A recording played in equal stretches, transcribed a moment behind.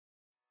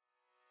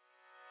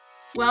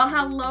Well,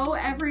 hello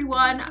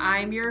everyone.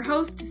 I'm your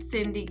host,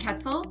 Cindy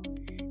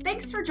Ketzel.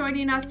 Thanks for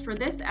joining us for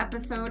this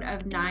episode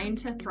of 9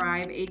 to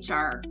Thrive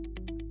HR.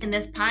 In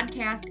this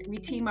podcast, we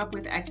team up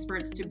with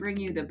experts to bring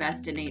you the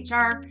best in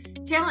HR,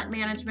 talent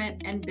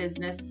management, and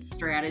business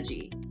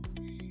strategy.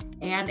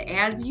 And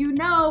as you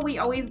know, we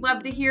always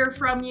love to hear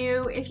from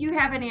you. If you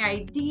have any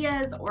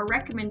ideas or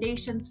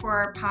recommendations for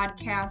our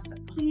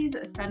podcast, please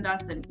send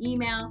us an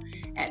email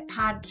at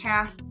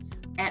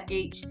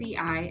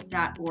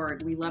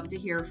podcasts@hci.org. We love to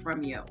hear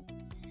from you.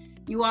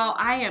 You all,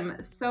 I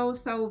am so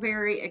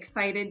very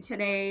excited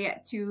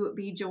today to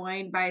be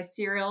joined by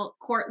Cyril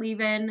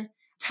Kortleven,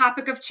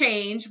 topic of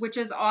change, which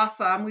is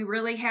awesome. We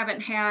really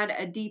haven't had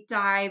a deep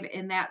dive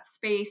in that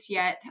space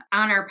yet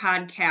on our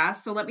podcast.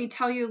 So let me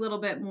tell you a little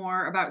bit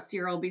more about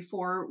Cyril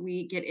before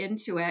we get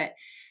into it.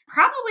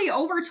 Probably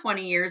over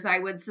 20 years, I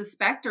would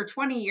suspect, or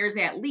 20 years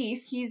at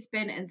least, he's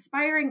been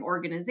inspiring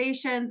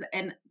organizations.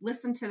 And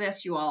listen to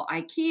this, you all,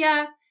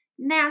 IKEA,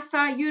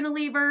 NASA,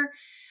 Unilever,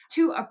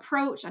 to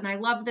approach, and I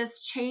love this,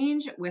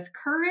 change with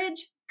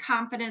courage,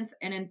 confidence,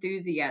 and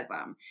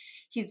enthusiasm.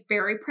 He's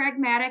very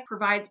pragmatic,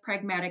 provides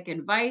pragmatic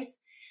advice,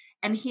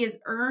 and he has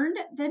earned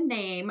the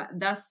name,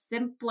 the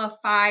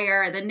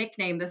Simplifier, the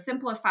nickname, the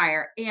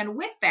Simplifier. And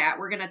with that,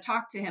 we're going to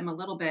talk to him a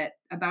little bit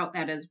about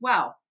that as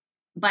well.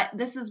 But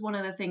this is one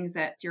of the things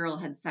that Cyril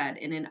had said: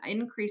 in an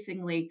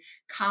increasingly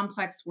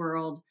complex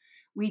world,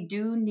 we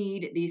do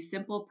need these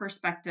simple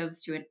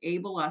perspectives to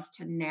enable us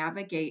to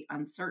navigate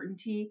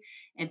uncertainty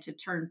and to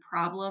turn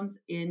problems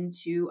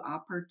into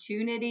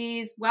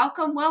opportunities.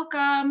 Welcome,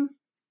 welcome.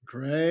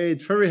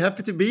 Great. Very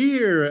happy to be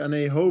here. And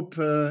I hope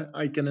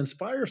I can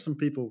inspire some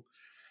people.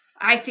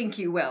 I think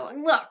you will.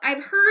 Look,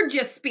 I've heard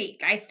you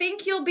speak. I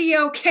think you'll be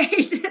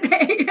okay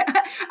today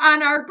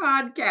on our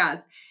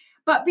podcast.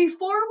 But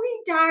before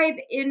we dive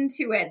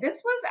into it,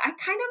 this was a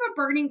kind of a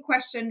burning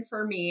question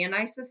for me, and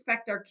I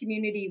suspect our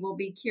community will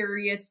be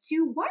curious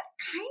too. What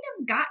kind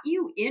of got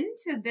you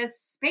into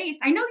this space?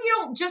 I know you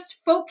don't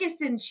just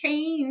focus and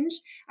change.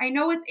 I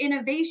know it's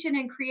innovation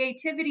and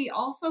creativity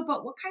also,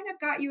 but what kind of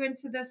got you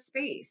into this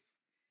space?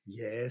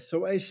 Yeah.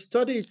 So I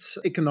studied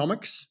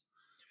economics.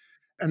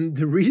 And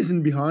the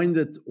reason behind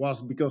it was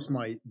because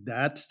my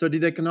dad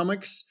studied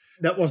economics.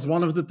 That was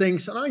one of the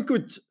things. And I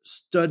could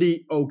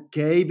study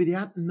okay, but he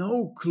had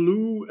no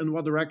clue in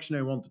what direction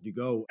I wanted to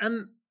go.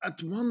 And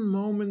at one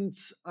moment,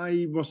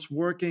 I was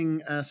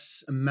working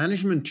as a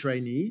management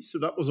trainee. So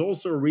that was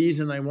also a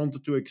reason I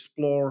wanted to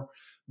explore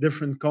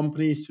different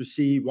companies to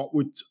see what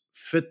would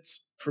fit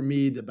for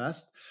me the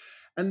best.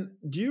 And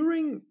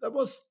during that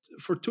was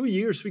for 2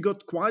 years, we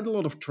got quite a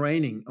lot of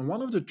training. And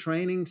one of the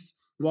trainings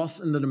was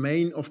in the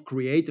domain of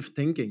creative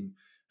thinking.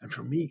 And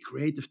for me,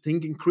 creative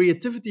thinking,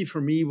 creativity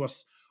for me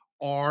was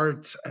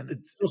art, and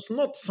it was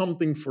not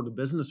something for the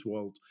business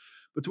world.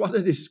 But what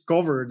I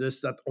discovered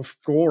is that,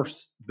 of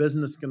course,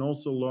 business can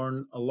also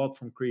learn a lot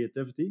from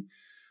creativity.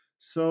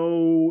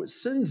 So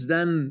since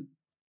then,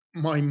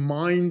 my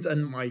mind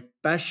and my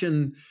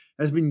passion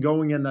has been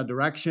going in that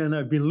direction.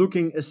 I've been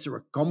looking, is there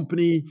a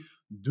company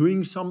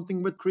doing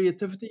something with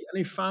creativity? And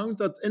I found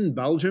that in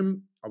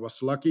Belgium, I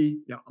was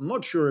lucky. Yeah, I'm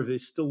not sure if I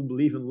still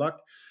believe in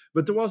luck,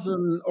 but there was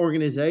an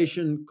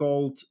organization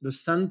called the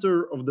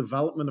Center of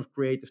Development of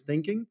Creative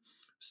Thinking,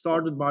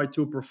 started by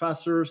two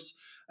professors.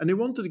 And they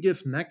wanted to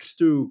give, next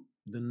to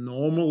the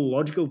normal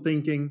logical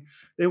thinking,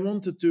 they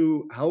wanted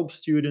to help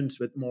students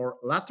with more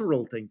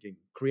lateral thinking,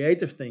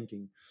 creative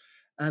thinking.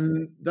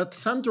 And that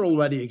center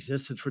already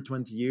existed for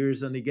 20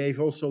 years, and they gave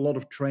also a lot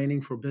of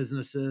training for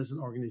businesses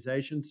and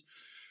organizations.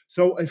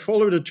 So I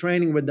followed a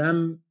training with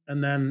them,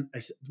 and then I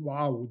said,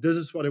 wow, this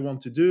is what I want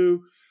to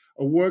do.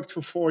 I worked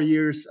for 4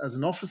 years as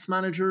an office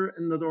manager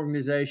in that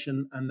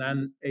organization. And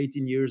then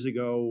 18 years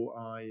ago,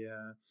 I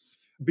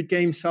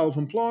became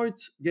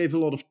self-employed, gave a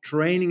lot of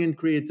training in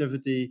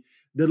creativity,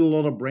 did a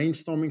lot of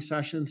brainstorming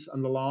sessions.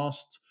 And the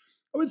last,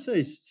 I would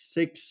say,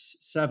 6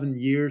 7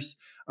 years,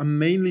 I'm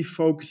mainly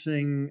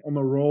focusing on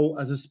a role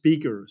as a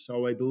speaker.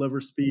 So I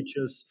deliver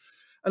speeches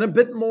and a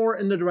bit more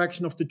in the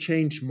direction of the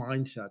change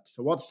mindset.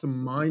 So what's the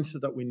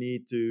mindset that we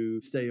need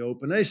to stay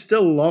open? I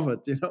still love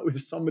it.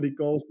 If somebody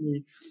calls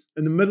me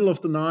in the middle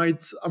of the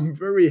night, I'm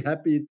very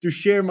happy to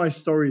share my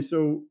story.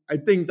 So I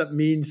think that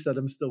means that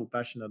I'm still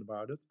passionate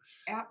about it.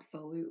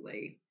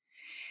 Absolutely.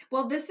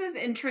 Well, this is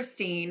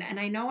interesting. And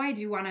I know I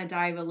do want to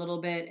dive a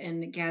little bit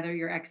and gather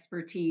your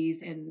expertise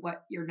and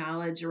what your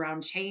knowledge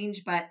around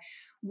change. But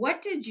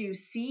what did you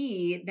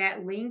see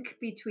that link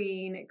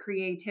between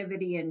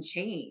creativity and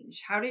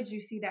change? How did you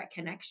see that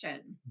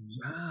connection?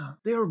 Yeah,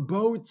 they are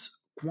both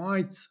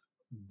quite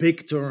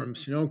big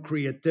terms, Yeah.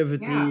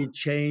 creativity,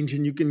 change,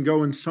 and you can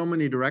go in so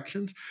many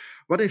directions.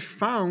 What I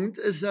found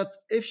is that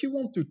if you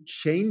want to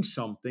change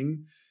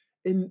something,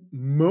 in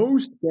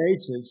most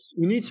cases,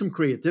 you need some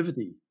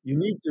creativity. You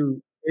need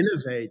to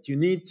innovate, you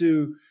need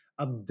to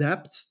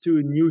adapt to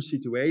a new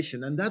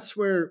situation. And that's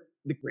where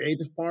the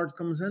creative part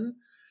comes in.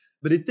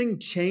 But I think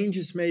change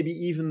is maybe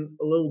even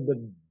a little bit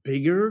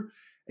bigger.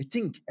 I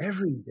think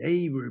every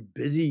day we're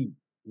busy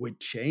with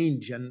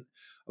change. And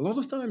a lot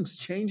of times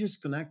change is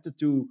connected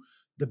to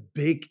the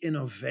big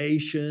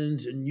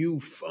innovations, a new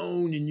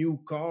phone, a new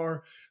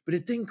car. But I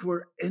think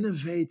we're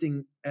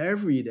innovating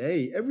every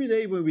day. Every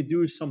day when we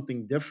do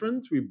something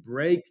different, we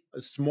break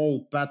a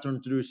small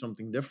pattern to do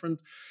something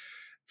different.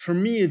 For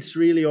me, it's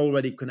really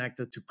already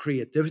connected to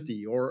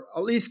creativity, or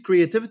at least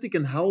creativity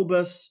can help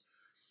us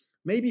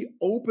maybe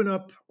open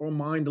up our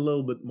mind a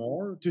little bit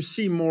more to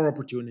see more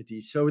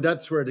opportunities. So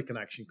that's where the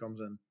connection comes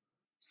in.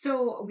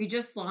 So, we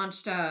just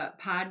launched a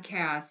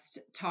podcast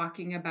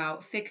talking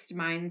about fixed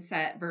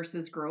mindset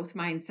versus growth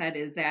mindset.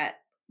 Is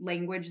that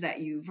language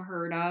that you've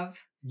heard of?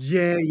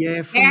 Yeah,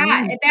 yeah. For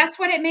Yeah, me, that's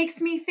what it makes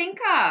me think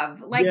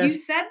of. Like you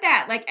yes, said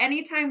that, like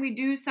anytime we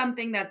do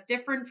something that's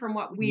different from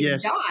what we've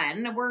yes, done,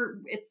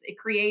 it's a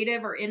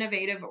creative or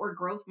innovative or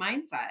growth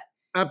mindset.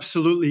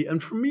 absolutely.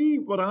 And for me,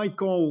 what I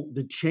call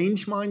the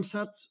change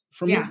mindset,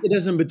 for me, Yeah. it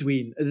is in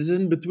between. It is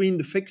in between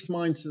the fixed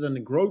mindset and the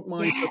growth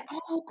mindset. Yeah.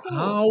 Oh, cool.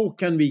 How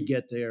can we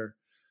get there?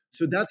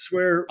 So that's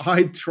where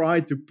I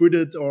try to put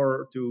it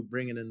or to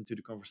bring it into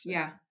the conversation.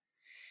 Yeah.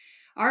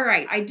 All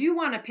right. I do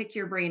want to pick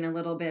your brain a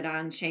little bit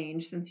on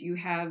change since you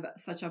have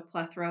such a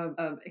plethora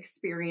of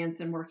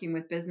experience in working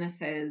with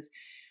businesses.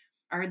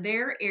 Are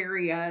there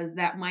areas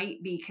that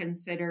might be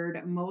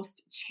considered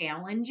most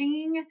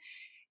challenging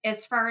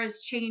as far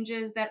as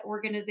changes that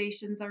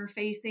organizations are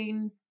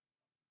facing?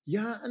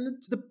 Yeah, and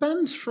it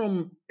depends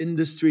from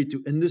industry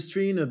to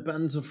industry, and it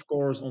depends, of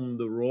course, on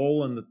the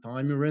role and the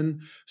time you're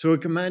in. So I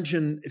can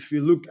imagine if you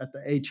look at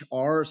the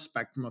HR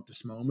spectrum at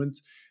this moment,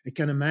 I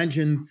can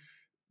imagine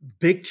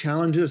big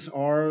challenges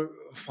are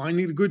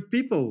finding the good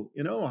people.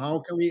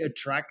 How can we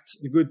attract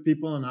the good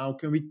people and how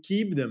can we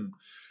keep them?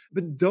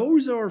 But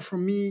those are, for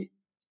me,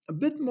 a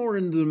bit more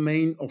in the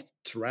domain of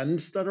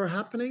trends that are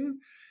happening.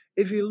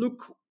 If you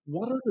look,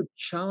 what are the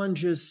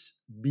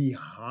challenges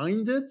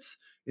behind it?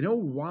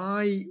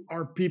 Why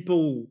are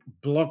people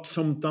blocked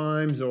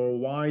sometimes, or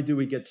why do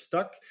we get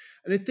stuck?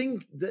 And I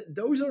think that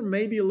those are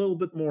maybe a little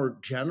bit more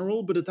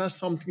general, but it has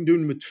something to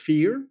do with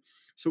fear.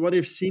 So what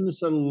I've seen is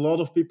that a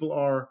lot of people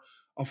are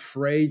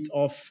afraid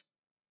of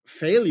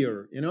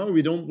failure.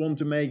 We don't want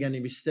to make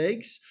any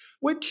mistakes,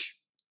 which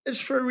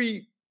is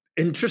very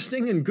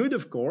interesting and good,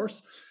 of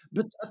course.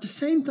 But at the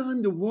same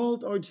time, the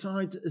world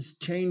outside is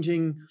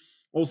changing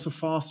also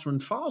faster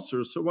and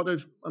faster. So what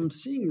I'm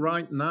seeing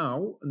right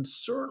now, and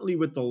certainly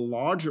with the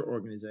larger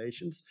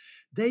organizations,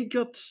 they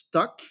got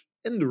stuck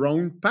in their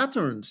own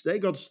patterns. They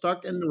got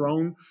stuck in their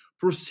own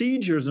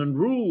procedures and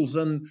rules,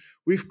 and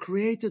we've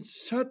created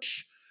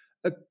such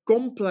a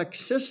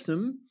complex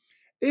system.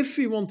 If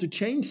we want to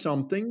change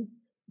something,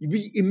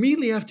 we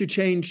immediately have to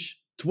change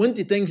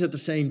 20 things at the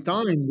same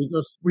time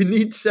because we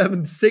need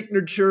seven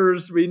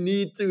signatures. We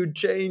need to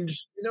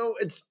change,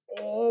 it's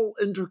all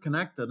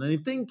interconnected. And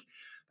I think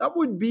that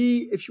would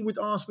be, if you would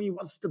ask me,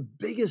 what's the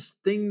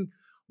biggest thing?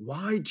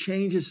 Why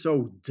change is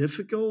so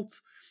difficult?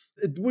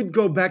 It would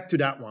go back to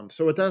that one.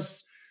 So it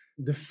has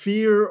the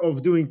fear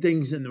of doing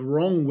things in the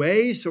wrong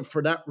way. So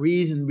for that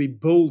reason, we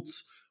built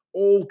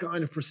all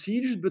kind of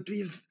procedures, but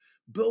we've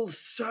built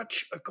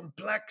such a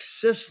complex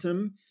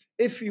system.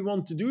 If we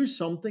want to do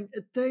something,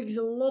 it takes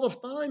a lot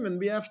of time, and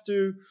we have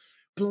to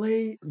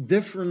play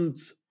different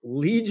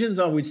legions.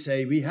 I would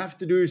say we have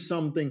to do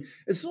something.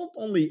 It's not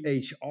only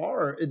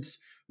HR. It's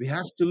we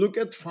have to look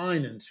at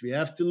finance. We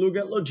have to look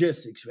at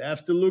logistics. We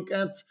have to look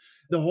at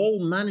the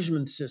whole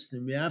management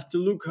system. We have to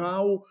look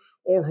how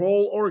our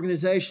whole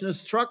organization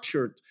is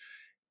structured.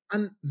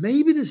 And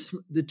maybe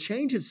the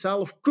change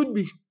itself could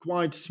be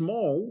quite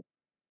small.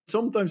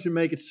 Sometimes we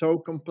make it so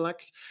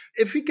complex.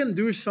 If we can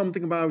do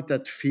something about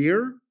that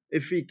fear,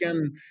 if we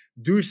can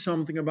do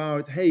something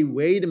about, hey,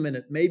 wait a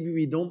minute, maybe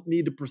we don't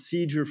need a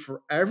procedure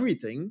for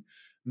everything.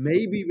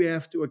 Maybe we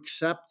have to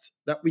accept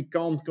that we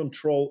can't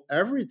control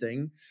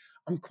everything.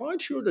 I'm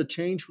quite sure the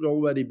change would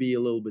already be a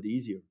little bit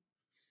easier.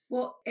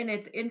 Well, and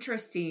it's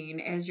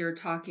interesting as you're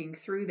talking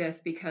through this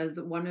because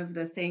one of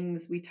the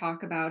things we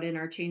talk about in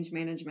our change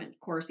management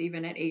course,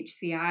 even at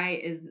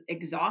HCI, is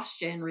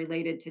exhaustion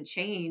related to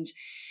change.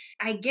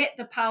 I get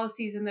the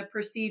policies and the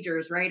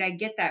procedures, right? I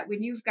get that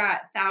when you've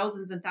got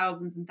thousands and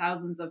thousands and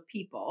thousands of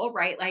people,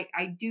 right? Like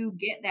I do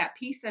get that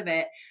piece of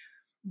it.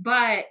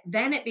 But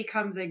then it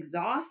becomes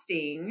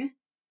exhausting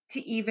to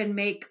even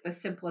make the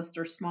simplest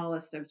or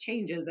smallest of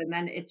changes. And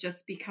then it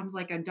just becomes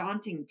like a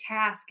daunting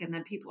task. And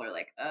then people are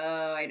like,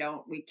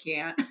 oh, we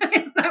can't,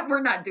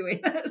 we're not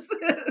doing this.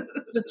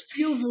 It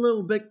feels a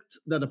little bit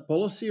that a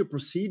policy or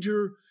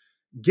procedure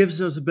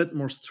gives us a bit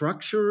more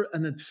structure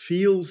and it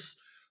feels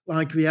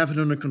like we have it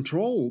under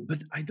control.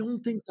 But I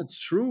don't think that's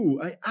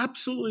true. I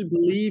absolutely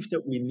believe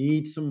that we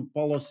need some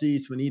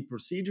policies, we need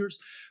procedures,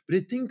 but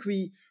I think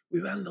we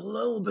went a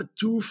little bit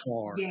too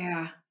far.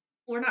 Yeah.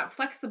 We're not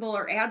flexible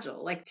or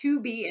agile. Like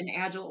to be an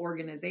agile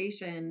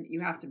organization,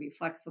 you have to be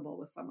flexible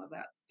with some of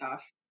that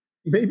stuff.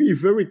 Maybe a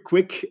very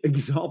quick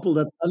example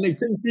that, and I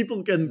think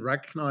people can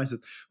recognize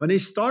it. When I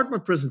start my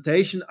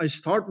presentation, I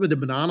start with a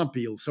banana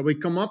peel. So I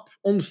come up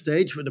on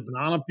stage with a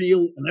banana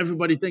peel, and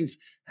everybody thinks,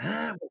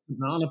 ah, what's a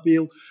banana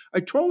peel? I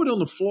throw it on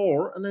the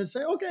floor and I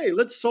say, okay,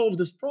 let's solve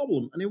this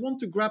problem. And I want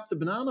to grab the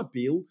banana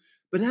peel,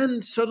 but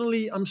then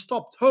suddenly I'm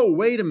stopped. Oh,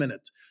 wait a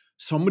minute.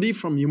 Somebody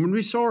from human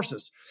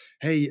resources.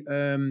 Hey,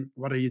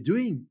 what are you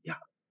doing? Yeah,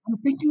 I'm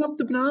picking up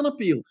the banana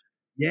peel.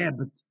 Yeah,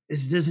 but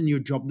is this in your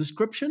job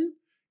description?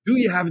 Do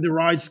you have the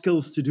right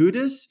skills to do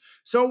this?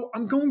 So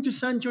I'm going to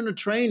send you on a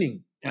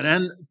training. And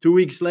then 2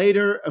 weeks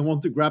later, I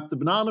want to grab the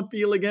banana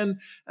peel again.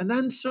 And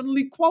then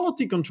suddenly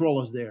quality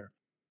control is there.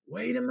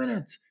 Wait a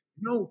minute.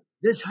 No,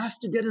 this has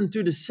to get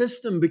into the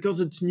system because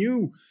it's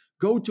new.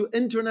 Go to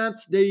internet,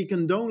 there you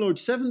can download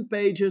 7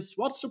 pages.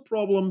 What's the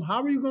problem?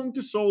 How are you going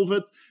to solve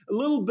it? A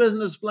little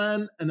business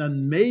plan, and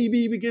then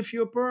maybe we give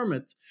you a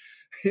permit.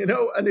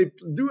 And they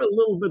do a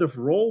little bit of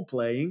role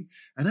playing,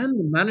 and then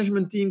the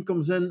management team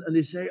comes in and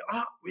they say,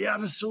 ah, we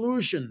have a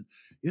solution.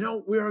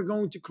 We are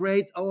going to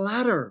create a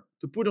ladder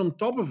to put on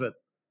top of it.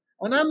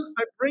 And then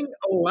I bring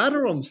a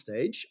ladder on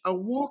stage, I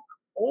walk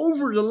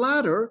over the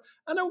ladder,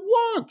 and it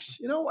works.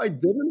 I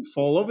didn't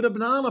fall over the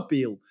banana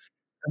peel.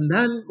 And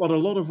then what a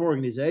lot of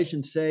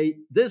organizations say,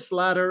 this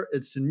ladder,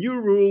 it's a new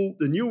rule,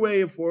 the new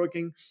way of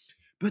working.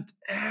 But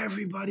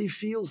everybody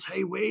feels,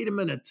 hey, wait a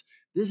minute,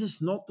 this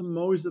is not the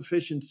most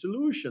efficient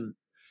solution.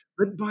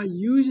 But by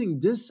using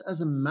this as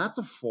a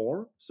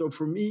metaphor, so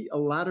for me, a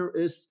ladder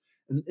is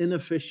an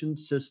inefficient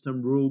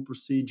system, rule,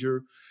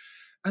 procedure.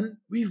 And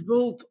we've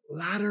built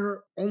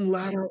ladder on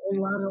ladder on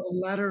ladder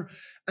on ladder.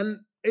 And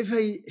if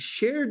I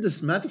share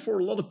this metaphor,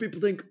 a lot of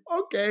people think,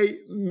 okay,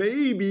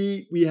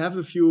 maybe we have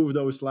a few of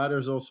those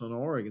ladders also in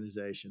our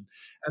organization.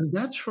 And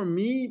that's for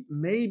me,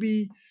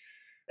 maybe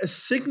a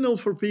signal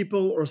for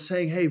people or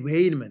saying, hey,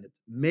 wait a minute,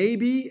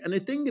 maybe, and I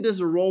think it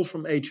is a role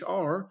from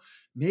HR,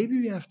 maybe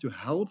we have to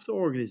help the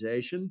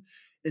organization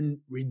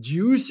in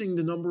reducing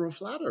the number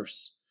of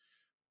ladders.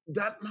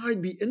 That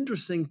might be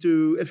interesting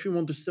to if you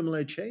want to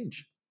stimulate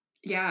change.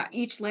 Yeah,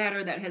 each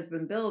ladder that has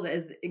been built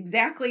is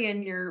exactly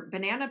in your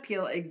banana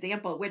peel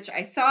example, which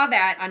I saw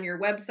that on your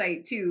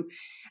website too.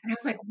 And I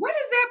was like, what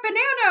is that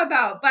banana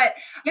about? But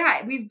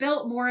yeah, we've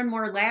built more and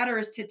more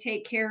ladders to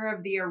take care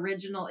of the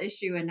original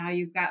issue. And now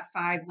you've got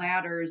 5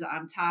 ladders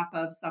on top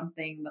of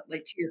something that,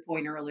 like to your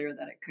point earlier,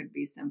 that it could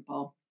be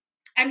simple.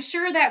 I'm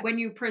sure that when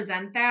you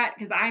present that,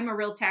 because I'm a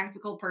real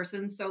tactical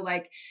person, so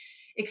like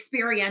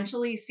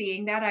experientially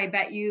seeing that, I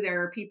bet you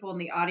there are people in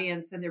the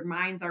audience and their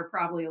minds are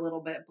probably a little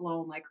bit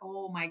blown, like,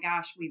 oh my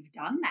gosh, we've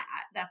done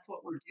that. That's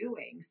what we're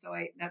doing. So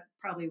that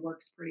probably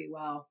works pretty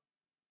well.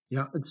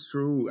 Yeah, it's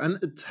true. And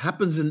it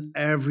happens in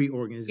every Yeah,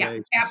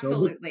 organization.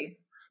 absolutely.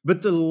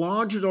 But the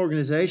larger the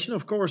organization,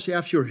 of course, you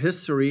have your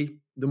history,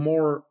 the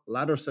more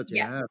ladders that you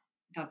Yeah, have.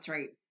 that's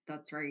right.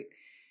 That's right.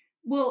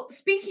 Well,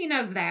 speaking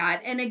of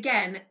that, and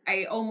again,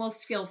 I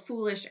almost feel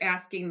foolish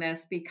asking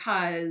this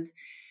because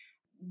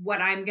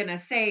what I'm going to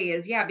say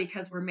is, yeah,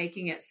 because we're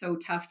making it so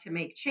tough to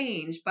make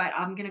change. But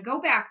I'm going to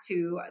go back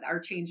to our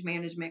change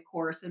management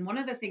course. And one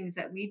of the things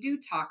that we do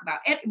talk about,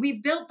 and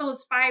we've built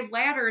those 5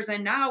 ladders,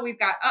 and now we've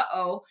got,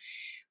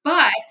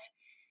 but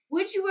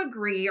would you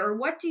agree, or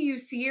what do you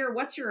see, or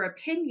what's your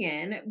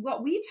opinion?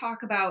 What we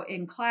talk about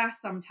in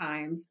class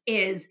sometimes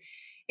is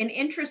an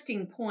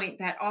interesting point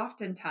that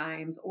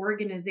oftentimes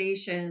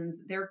organizations,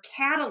 they're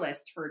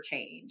catalyst for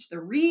change.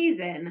 The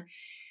reason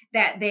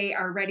that they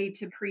are ready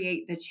to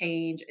create the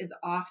change is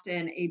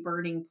often a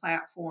burning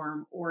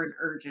platform or an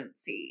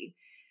urgency.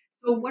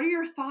 So, what are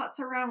your thoughts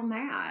around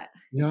that?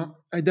 Yeah,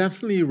 I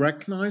definitely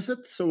recognize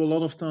it. So a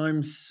lot of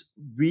times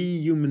we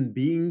human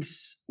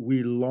beings,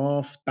 we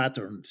love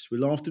patterns. We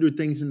love to do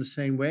things in the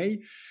same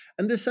way.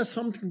 And this has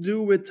something to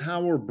do with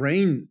how our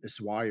brain is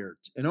wired.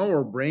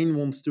 Our brain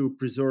wants to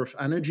preserve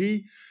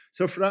energy.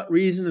 So for that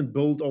reason, it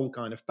built all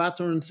kind of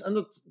patterns. And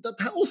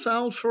that also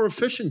helps for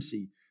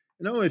efficiency.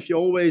 If you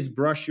always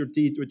brush your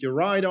teeth with your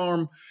right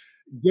arm,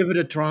 give it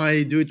a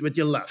try, do it with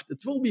your left.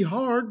 It will be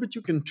hard, but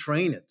you can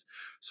train it.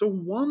 So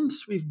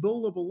once we've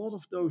built up a lot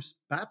of those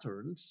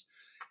patterns,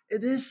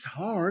 it is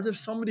hard if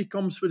somebody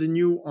comes with a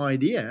new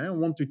idea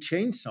and want to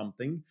change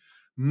something.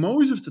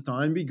 Most of the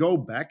time we go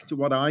back to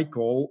what I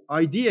call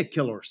idea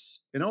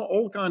killers.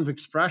 All kind of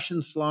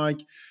expressions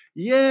like,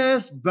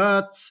 yes,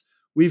 but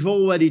we've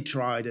already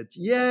tried it.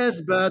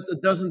 Yes, but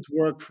it doesn't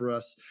work for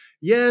us.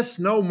 Yes,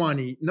 no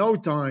money, no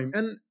time.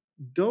 And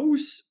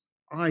those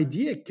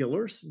idea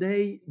killers,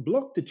 they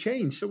block the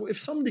change. So if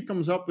somebody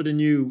comes up with a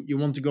new, you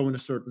want to go in a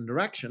certain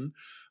direction,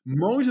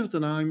 most of the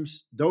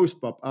times those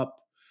pop up.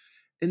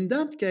 In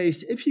that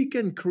case, if you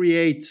can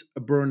create a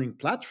burning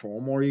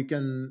platform, or you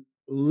can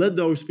let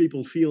those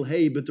people feel,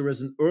 hey, but there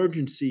is an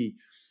urgency,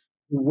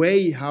 the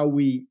way how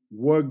we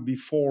worked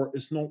before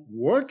is not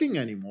working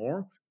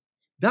anymore,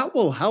 that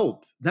will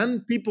help. Then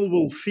people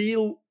will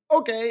feel,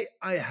 okay,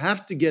 I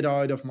have to get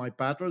out of my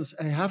patterns.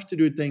 I have to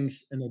do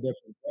things in a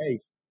different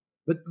ways.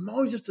 But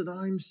most of the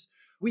times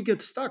we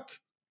get stuck.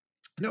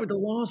 The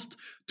last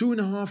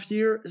 2.5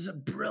 years is a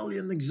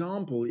brilliant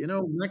example,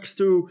 next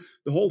to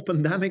the whole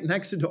pandemic,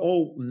 next to the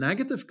all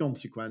negative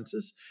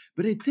consequences.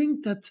 But I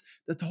think that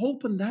the whole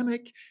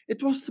pandemic,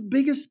 it was the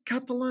biggest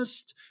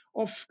catalyst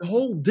of the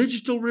whole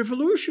digital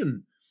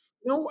revolution.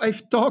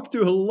 I've talked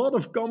to a lot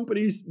of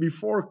companies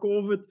before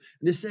COVID,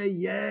 and they say,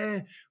 yeah,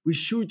 we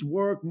should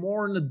work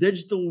more in a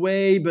digital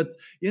way, but,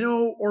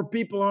 our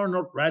people are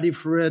not ready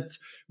for it.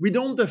 We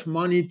don't have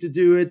money to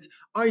do it.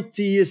 IT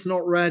is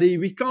not ready.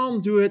 We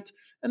can't do it.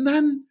 And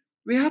then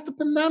we had the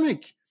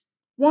pandemic.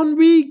 1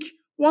 week,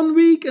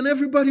 and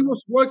everybody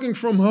was working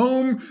from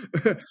home.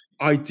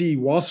 IT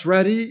was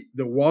ready.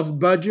 There was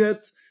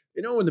budget.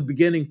 In the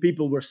beginning,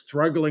 people were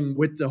struggling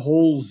with the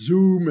whole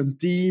Zoom and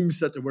Teams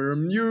that they were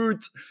on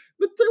mute,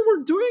 but they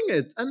were doing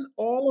it. And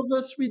all of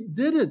us, we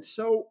did it.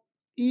 So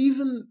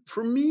even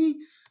for me,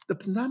 the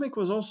pandemic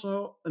was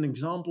also an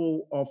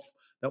example of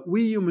that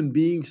we human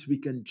beings, we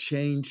can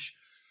change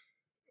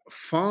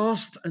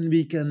fast and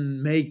we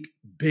can make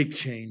big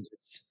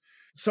changes.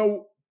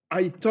 So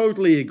I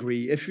totally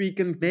agree. If we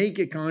can make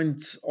a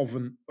kind of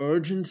an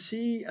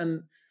urgency,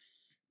 and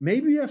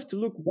maybe we have to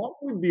look what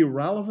would be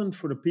relevant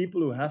for the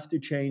people who have to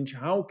change.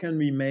 How can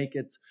we make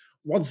it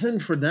what's in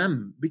for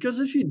them? Because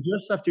if you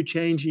just have to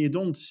change and you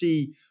don't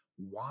see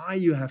why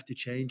you have to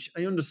change,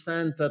 I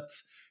understand that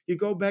you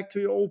go back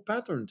to your old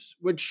patterns,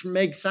 which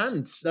makes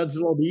sense. That's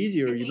a lot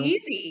easier. It's You don't.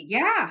 easy.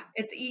 Yeah,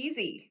 it's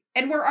easy.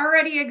 And we're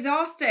already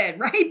exhausted,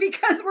 right?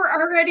 Because we're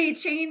already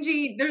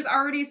changing. There's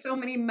already so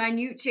many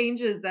minute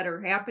changes that are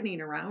happening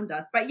around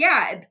us. But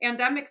yeah,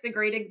 pandemic's a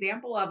great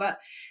example of it.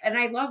 And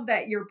I love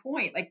that your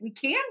point. Like we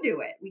can do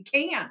it. We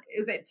can.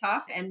 Is it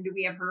tough? And do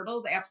we have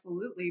hurdles?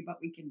 Absolutely, but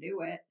we can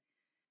do it.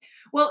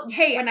 Well,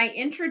 hey, when I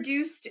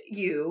introduced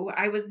you,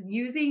 I was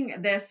using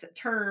this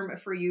term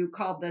for you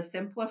called the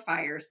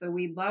simplifier. So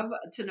we'd love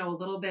to know a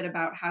little bit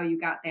about how you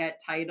got that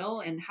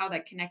title and how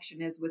that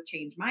connection is with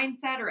change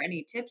mindset or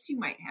any tips you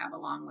might have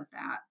along with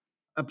that.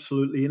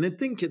 Absolutely. And I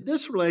think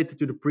this related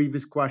to the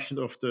previous question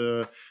of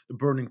the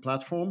burning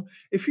platform.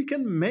 If you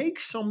can make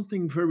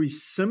something very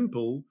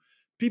simple,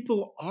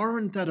 people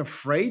aren't that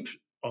afraid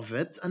of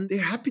it and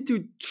they're happy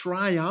to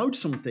try out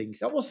some things.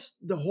 That was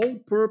the whole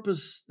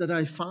purpose that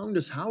I found,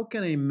 is how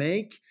can I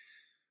make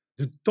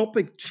the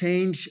topic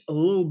change a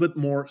little bit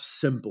more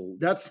simple?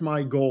 That's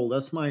my goal.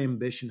 That's my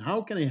ambition.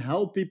 How can I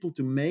help people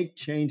to make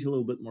change a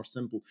little bit more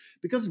simple?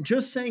 Because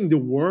just saying the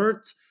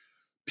word,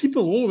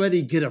 people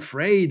already get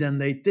afraid and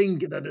they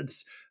think that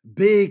it's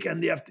big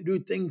and they have to do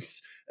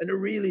things in a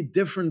really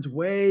different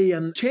way.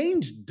 And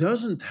change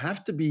doesn't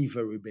have to be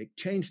very big,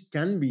 change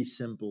can be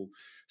simple.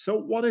 So,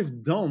 what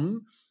I've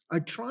done, I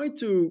try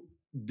to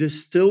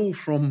distill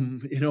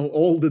from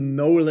all the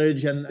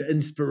knowledge and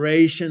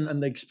inspiration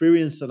and the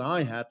experience that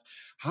I had.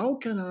 How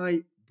can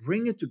I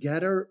bring it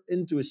together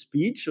into a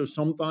speech? So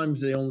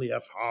sometimes they only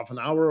have half an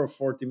hour or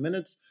 40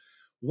 minutes.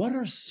 What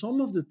are some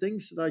of the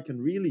things that I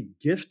can really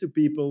give to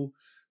people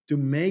to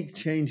make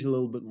change a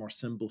little bit more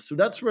simple? So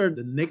that's where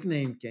the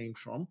nickname came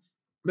from.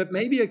 But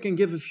maybe I can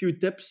give a few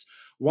tips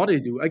what I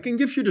do. I can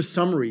give you the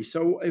summary.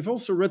 So I've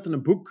also written a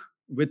book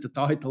with the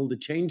title The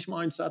Change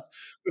Mindset,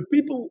 but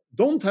people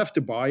don't have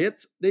to buy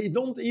it. They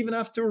don't even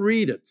have to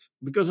read it,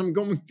 because I'm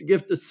going to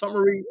give the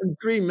summary in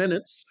 3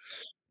 minutes.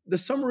 The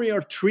summary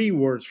are three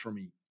words for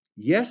me: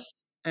 yes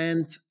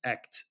and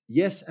act.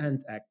 Yes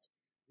and act.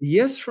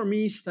 Yes for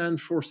me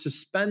stand for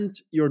suspend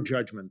your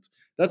judgment.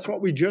 That's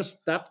what we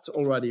just tapped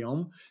already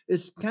on.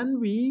 Is, can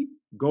we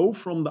go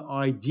from the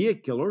idea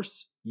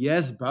killers?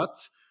 Yes, but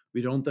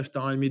we don't have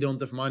time, we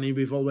don't have money,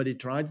 we've already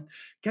tried it.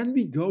 Can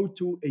we go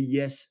to a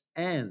yes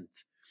and?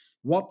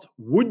 What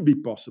would be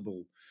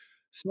possible?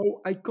 So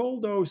I call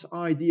those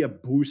idea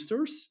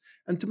boosters.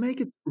 And to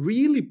make it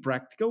really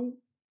practical,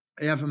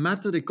 I have a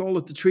method. I call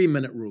it the 3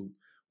 minute rule.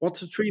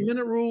 What's a 3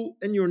 minute rule?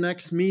 In your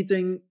next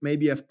meeting,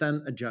 maybe you have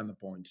 10 agenda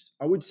points.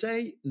 I would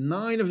say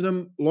 9 of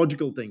them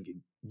logical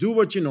thinking. Do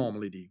what you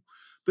normally do.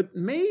 But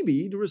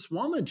maybe there is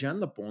one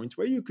agenda point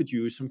where you could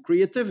use some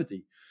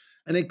creativity.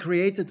 And I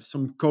created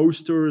some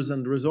coasters,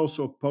 and there is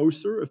also a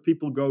poster. If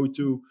people go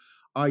to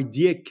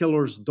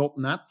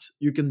ideakillers.net,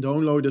 you can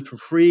download it for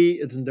free.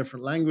 It's in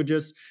different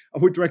languages. I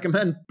would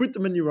recommend put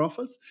them in your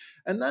office.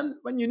 And then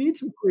when you need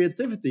some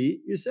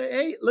creativity, you say,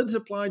 hey, let's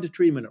apply the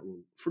 3 minute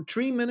rule. For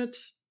 3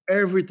 minutes,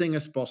 everything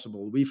is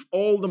possible. We've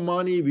all the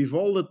money, we've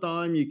all the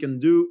time. You can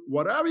do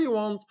whatever you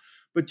want,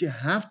 but you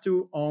have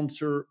to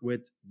answer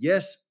with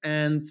yes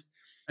and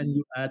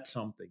you add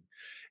something.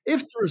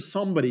 If there is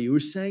somebody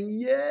who's saying,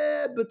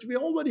 yeah, but we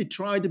already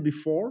tried it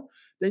before,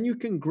 then you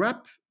can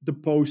grab the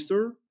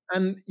poster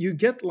and you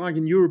get, like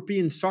in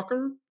European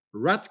soccer,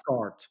 red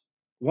card.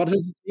 What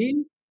does it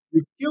mean?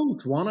 You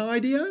killed one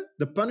idea.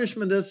 The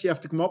punishment is you have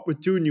to come up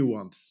with two new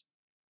ones.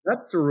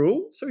 That's the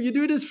rule. So you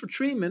do this for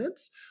 3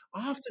 minutes.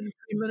 After the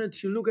 3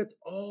 minutes, you look at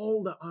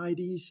all the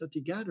ideas that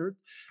you gathered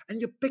and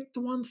you pick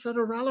the ones that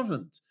are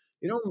relevant.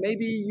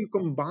 Maybe you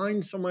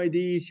combine some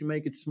ideas, you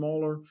make it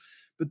smaller.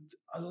 But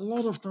a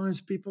lot of times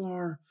people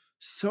are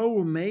so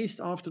amazed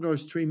after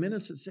those 3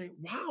 minutes and say,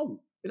 wow,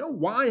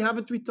 why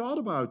haven't we thought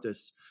about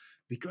this?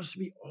 because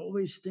we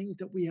always think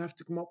that we have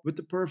to come up with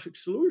the perfect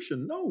solution.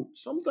 No,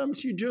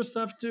 sometimes you just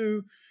have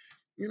to,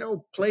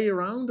 play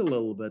around a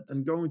little bit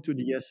and go into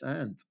the yes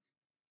and.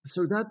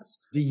 So that's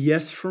the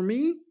yes for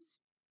me.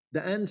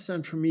 The and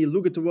stand for me,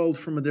 look at the world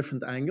from a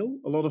different angle.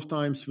 A lot of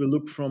times we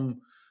look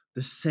from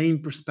the same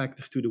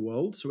perspective to the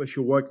world. So if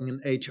you're working in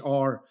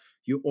HR,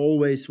 you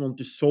always want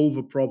to solve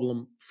a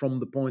problem from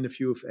the point of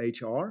view of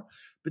HR.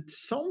 But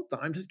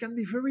sometimes it can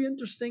be very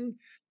interesting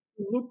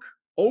to look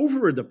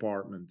over a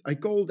department. I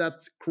call that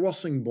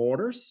crossing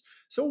borders.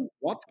 So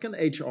what can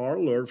HR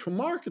learn from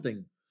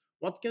marketing?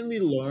 What can we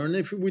learn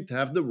if we would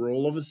have the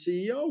role of a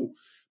CEO?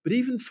 But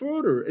even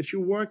further, if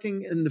you're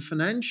working in the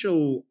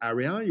financial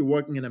area, you're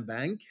working in a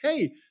bank,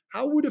 hey,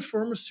 how would a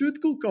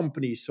pharmaceutical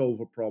company solve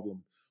a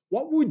problem?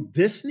 What would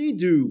Disney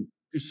do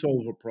to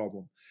solve a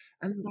problem?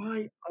 And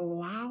by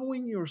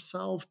allowing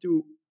yourself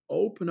to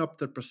open up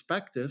the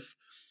perspective,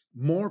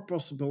 more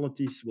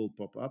possibilities will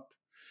pop up.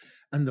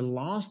 And the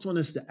last one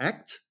is the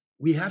act.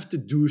 We have to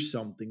do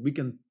something. We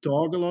can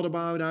talk a lot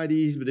about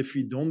ideas, but if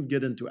we don't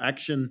get into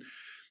action,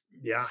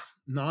 yeah,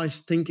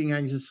 nice thinking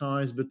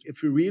exercise. But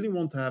if we really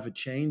want to have a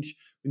change,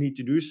 we need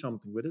to do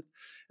something with it.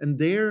 And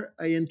there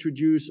I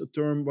introduce a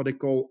term, what I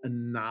call a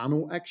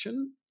nano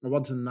action. And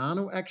what's a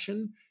nano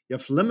action? You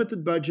have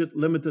limited budget,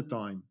 limited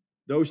time.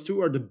 Those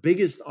two are the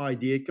biggest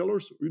idea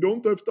killers. We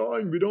don't have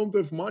time, we don't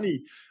have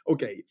money.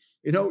 Okay,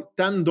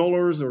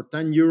 $10 or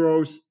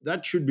 €10,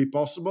 that should be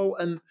possible.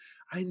 And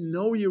I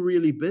know you're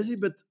really busy,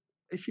 but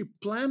if you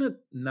plan it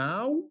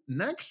now,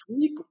 next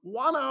week,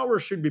 1 hour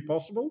should be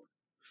possible.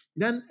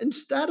 Then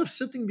instead of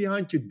sitting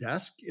behind your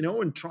desk,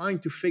 and trying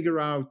to figure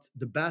out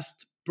the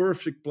best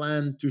perfect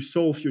plan to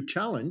solve your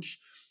challenge,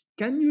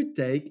 can you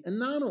take a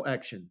nano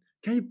action?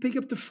 Can you pick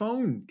up the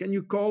phone? Can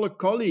you call a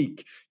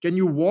colleague? Can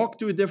you walk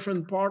to a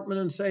different department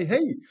and say,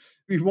 hey,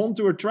 we want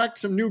to attract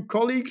some new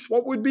colleagues?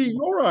 What would be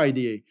your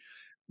idea?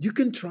 You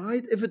can try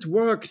it. If it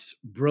works,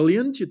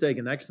 brilliant. You take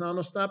a next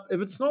nano step. If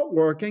it's not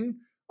working,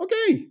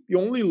 okay, you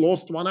only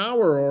lost 1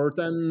 hour or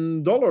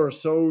 $10,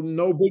 so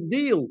no big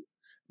deal.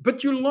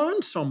 But you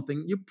learned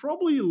something. You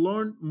probably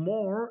learned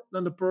more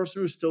than the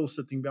person who's still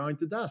sitting behind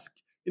the desk,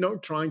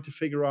 trying to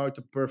figure out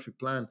a perfect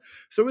plan.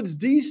 So it's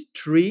these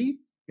three,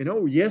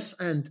 yes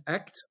and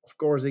act. Of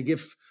course, they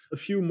give a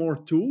few more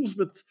tools,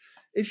 but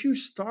if you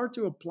start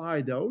to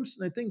apply those,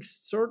 and I think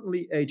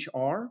certainly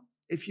HR,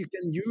 if you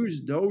can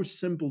use those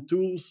simple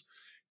tools,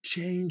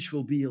 change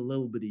will be a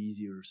little bit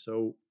easier.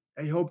 So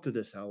I hope that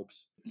this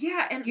helps.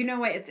 Yeah. And you know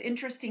what? It's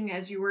interesting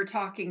as you were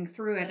talking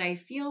through it. I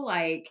feel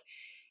like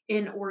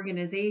in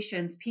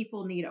organizations,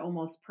 people need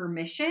almost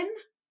permission.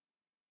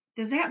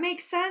 Does that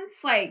make sense?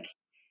 Like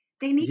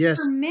they need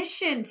Yes,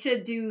 permission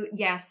to do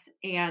yes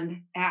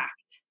and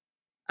act.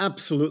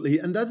 absolutely.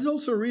 And that's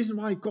also a reason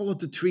why I call it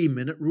the 3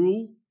 minute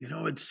rule.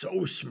 It's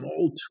so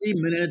small, 3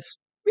 minutes.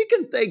 We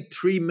can take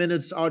 3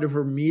 minutes out of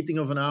our meeting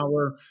of an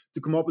hour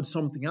to come up with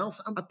something else.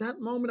 And at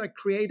that moment, I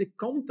create a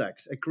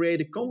context. I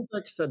create a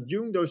context that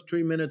during those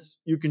 3 minutes,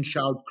 you can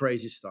shout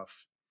crazy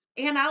stuff.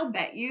 And I'll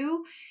bet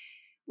you,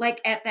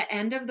 like at the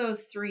end of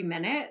those 3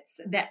 minutes,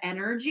 the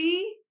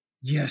energy,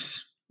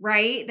 Yes.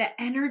 right? The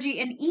energy.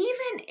 And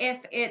even if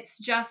it's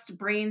just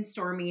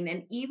brainstorming,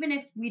 and even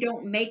if we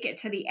don't make it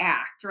to the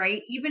act,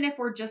 right? Even if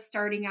we're just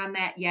starting on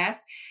that,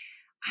 yes,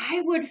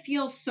 I would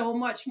feel so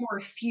much more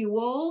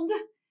fueled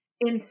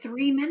in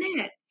 3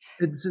 minutes.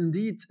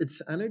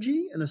 It's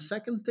energy. And a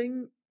second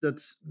thing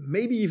that's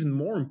maybe even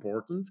more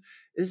important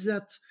is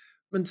that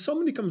when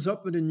somebody comes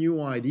up with a new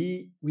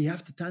idea, we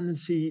have the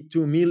tendency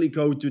to immediately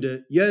go to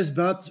the yes,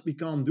 but we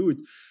can't do it.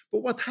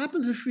 But what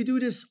happens if we do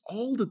this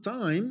all the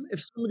time? If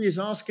somebody is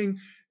asking,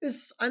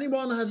 is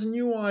anyone has a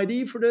new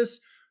idea for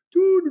this?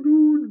 Do, do,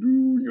 do,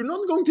 do, you're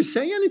not going to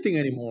say anything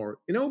anymore,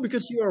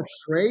 because you're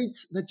afraid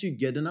that you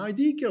get an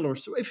idea killer.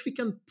 So if we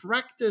can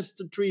practice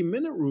the 3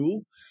 minute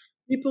rule,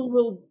 people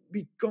will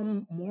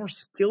become more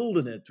skilled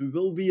in it. We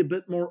will be a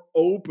bit more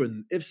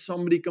open. If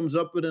somebody comes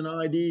up with an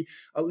idea,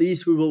 at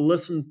least we will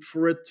listen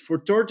for it for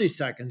 30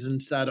 seconds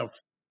instead of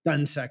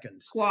 10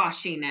 seconds.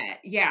 Squashing it.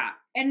 Yeah.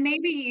 And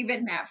maybe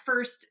even that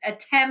first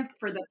attempt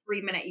for the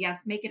 3 minute yes,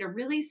 make it a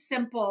really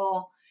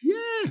simple,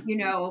 Yeah.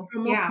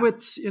 Come up yeah.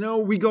 with,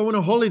 we go on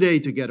a holiday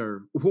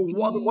together.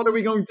 What are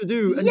we going to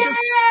do? And just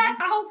Yeah,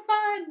 how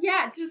fun.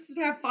 Yeah, just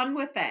to have fun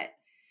with it.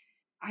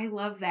 I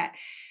love that.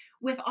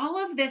 With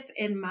all of this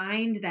in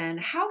mind, then,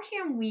 how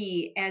can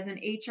we as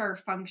an HR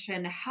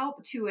function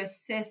help to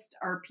assist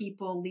our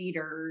people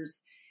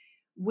leaders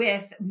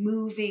with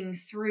moving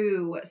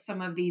through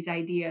some of these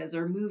ideas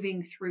or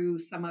moving through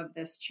some of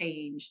this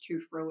change to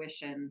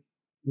fruition?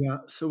 Yeah,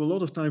 so a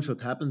lot of times what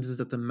happens is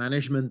that the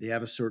management, they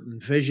have a certain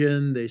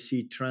vision, they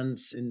see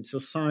trends in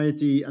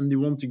society and they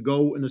want to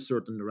go in a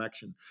certain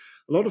direction.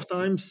 A lot of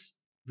times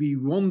we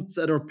want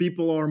that our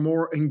people are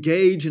more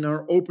engaged and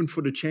are open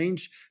for the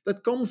change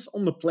that comes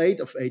on the plate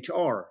of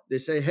HR. They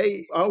say,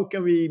 "Hey, how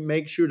can we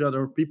make sure that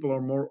our people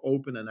are more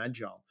open and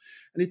agile?"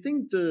 And I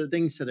think the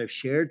things that I've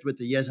shared with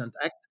the Yes and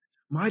Act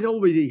might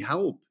already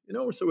help,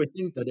 so I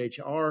think that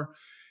HR,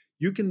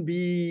 you can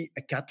be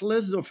a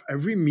catalyst of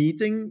every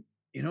meeting.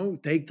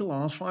 take the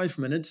last 5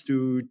 minutes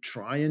to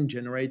try and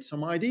generate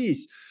some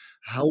ideas.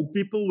 Help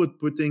people with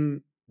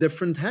putting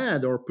different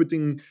hat or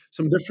putting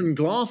some different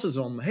glasses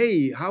on.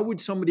 Hey, how would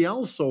somebody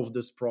else solve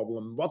this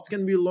problem? What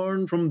can we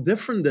learn from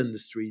different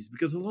industries?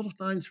 Because a lot of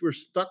times we're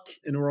stuck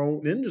in our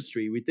own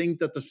industry. We think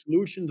that the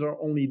solutions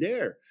are only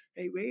there.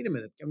 Hey, wait a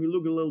minute. Can we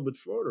look a little bit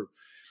further?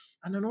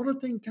 And another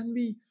thing, can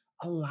we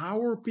allow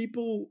our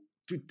people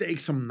to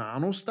take some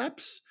nano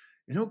steps?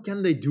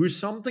 Can they do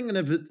something? And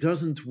if it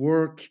doesn't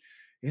work,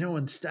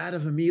 instead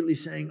of immediately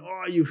saying,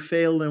 oh, you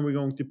failed and we're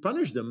going to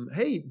punish them,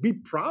 hey, be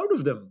proud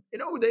of them.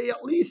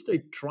 They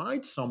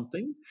tried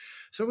something.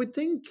 So I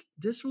think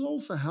this will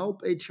also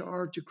help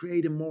HR to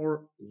create a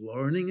more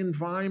learning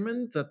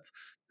environment, that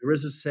there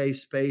is a safe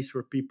space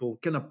where people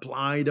can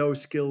apply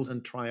those skills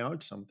and try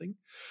out something.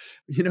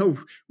 you know,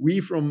 we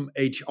from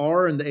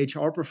HR and the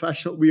HR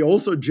professional, we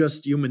also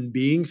just human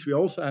beings. We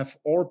also have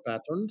our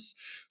patterns.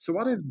 So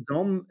what I've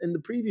done in the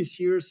previous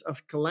years,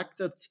 I've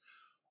collected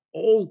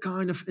all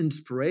kind of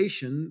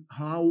inspiration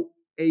how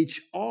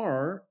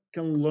HR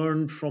can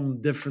learn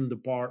from different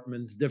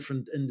departments,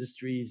 different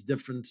industries,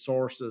 different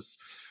sources.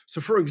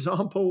 So, for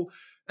example,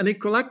 and I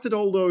collected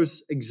all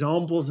those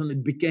examples and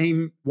it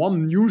became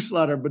one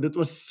newsletter, but it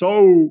was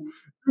so too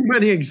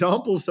many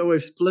examples. So I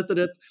split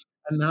it.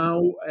 And now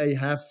I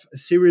have a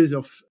series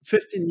of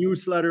 15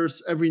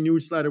 newsletters, every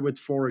newsletter with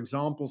 4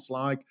 examples,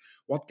 like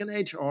what can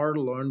HR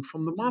learn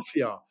from the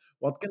mafia?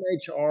 What can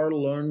HR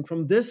learn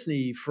from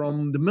Disney,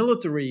 from the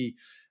military?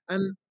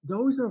 And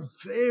those are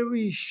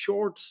very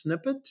short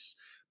snippets,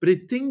 but I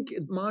think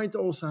it might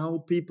also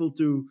help people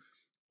to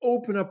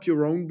open up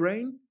your own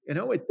brain. I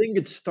think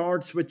it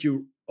starts with your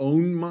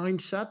own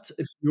mindset.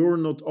 If you're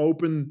not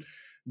open,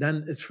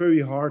 then it's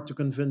very hard to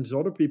convince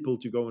other people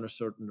to go in a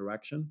certain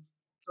direction.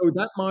 So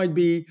that might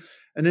be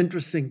an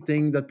interesting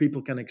thing that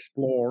people can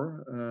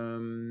explore.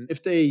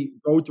 If they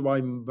go to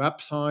my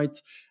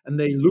website and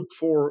they look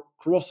for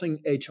crossing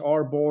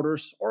HR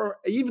borders, or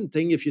I even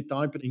think if you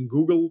type it in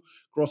Google,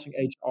 crossing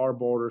HR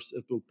borders,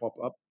 it will pop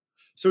up.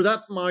 So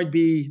that might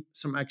be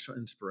some extra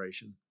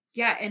inspiration.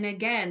 Yeah. And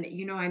again,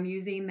 I'm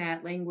using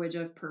that language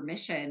of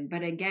permission.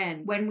 But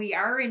again, when we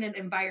are in an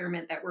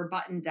environment that we're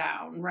buttoned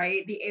down,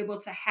 right, be able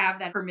to have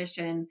that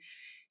permission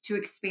to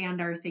expand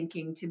our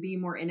thinking, to be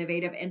more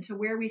innovative, and to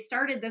where we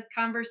started this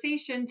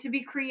conversation, to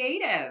be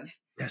creative.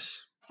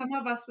 Yes. Some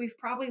of us, we've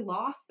probably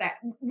lost that,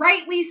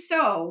 rightly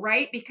so,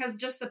 right? Because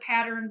just the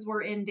patterns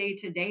we're in day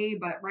to day,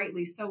 but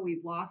rightly so,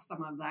 we've lost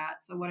some of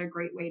that. So, what a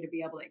great way to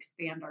be able to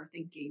expand our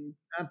thinking.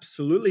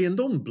 Absolutely. And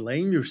don't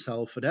blame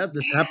yourself for that.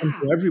 That happened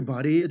Yeah. to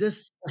everybody. It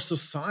is our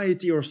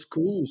society or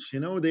schools,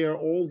 they are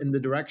all in the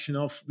direction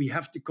of we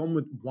have to come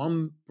with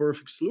one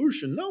perfect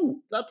solution.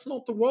 No, that's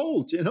not the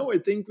world. I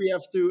think we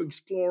have to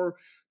explore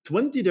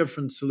 20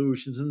 different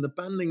solutions. And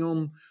depending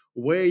on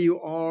where you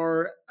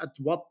are, at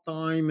what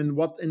time, in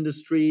what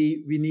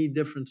industry, we need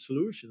different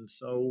solutions.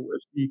 So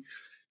if we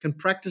can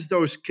practice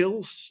those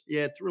skills,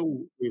 yeah, it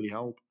will really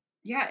help.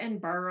 Yeah, and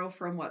borrow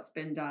from what's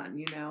been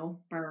done,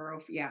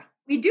 borrow. Yeah.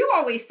 We do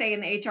always say in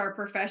the HR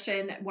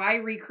profession, why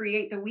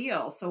recreate the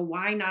wheel? So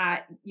why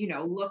not,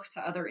 look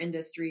to other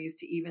industries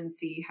to even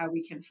see how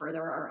we can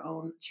further our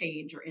own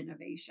change or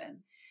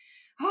innovation.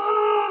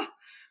 Oh,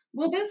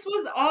 well, this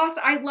was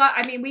awesome.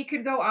 I mean, we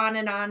could go on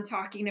and on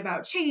talking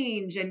about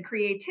change and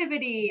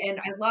creativity, and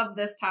I love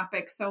this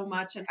topic so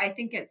much. And I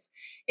think it's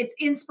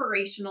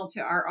inspirational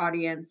to our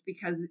audience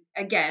because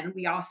again,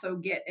 we also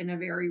get in a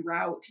very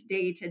route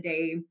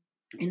day-to-day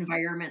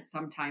environment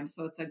sometimes.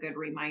 So it's a good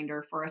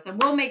reminder for us.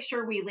 And we'll make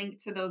sure we link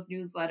to those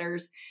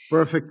newsletters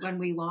Perfect. when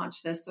we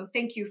launch this. So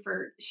thank you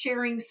for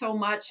sharing so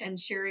much and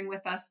sharing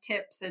with us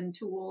tips and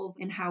tools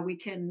and how we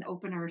can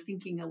open our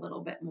thinking a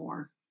little bit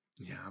more.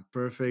 Yeah,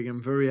 perfect.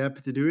 I'm very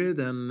happy to do it.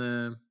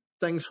 And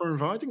thanks for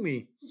inviting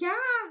me. Yeah,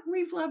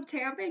 we've loved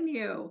having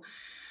you.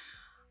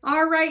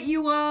 All right,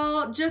 you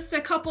all, just a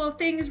couple of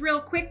things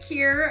real quick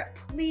here.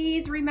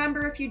 Please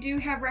remember, if you do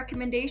have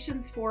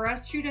recommendations for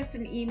us, shoot us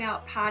an email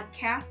at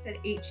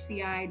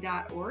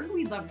podcast@hci.org.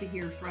 We'd love to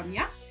hear from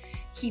you.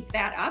 Keep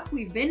that up.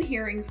 We've been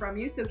hearing from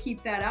you, so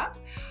keep that up.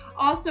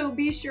 Also,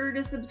 be sure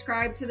to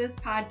subscribe to this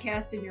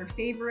podcast in your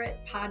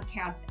favorite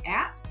podcast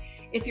app.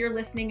 If you're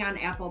listening on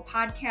Apple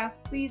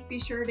Podcasts, please be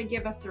sure to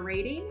give us a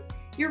rating.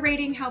 Your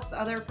rating helps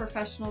other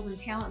professionals and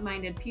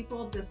talent-minded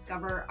people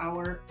discover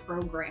our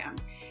program.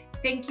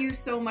 Thank you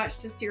so much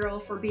to Cyril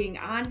for being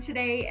on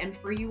today, and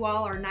for you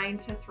all, our 9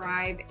 to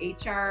Thrive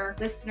HR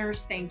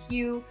listeners, thank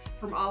you.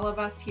 From all of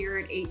us here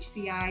at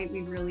HCI,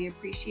 we really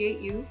appreciate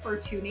you for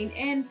tuning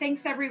in.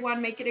 Thanks,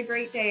 everyone. Make it a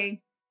great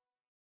day.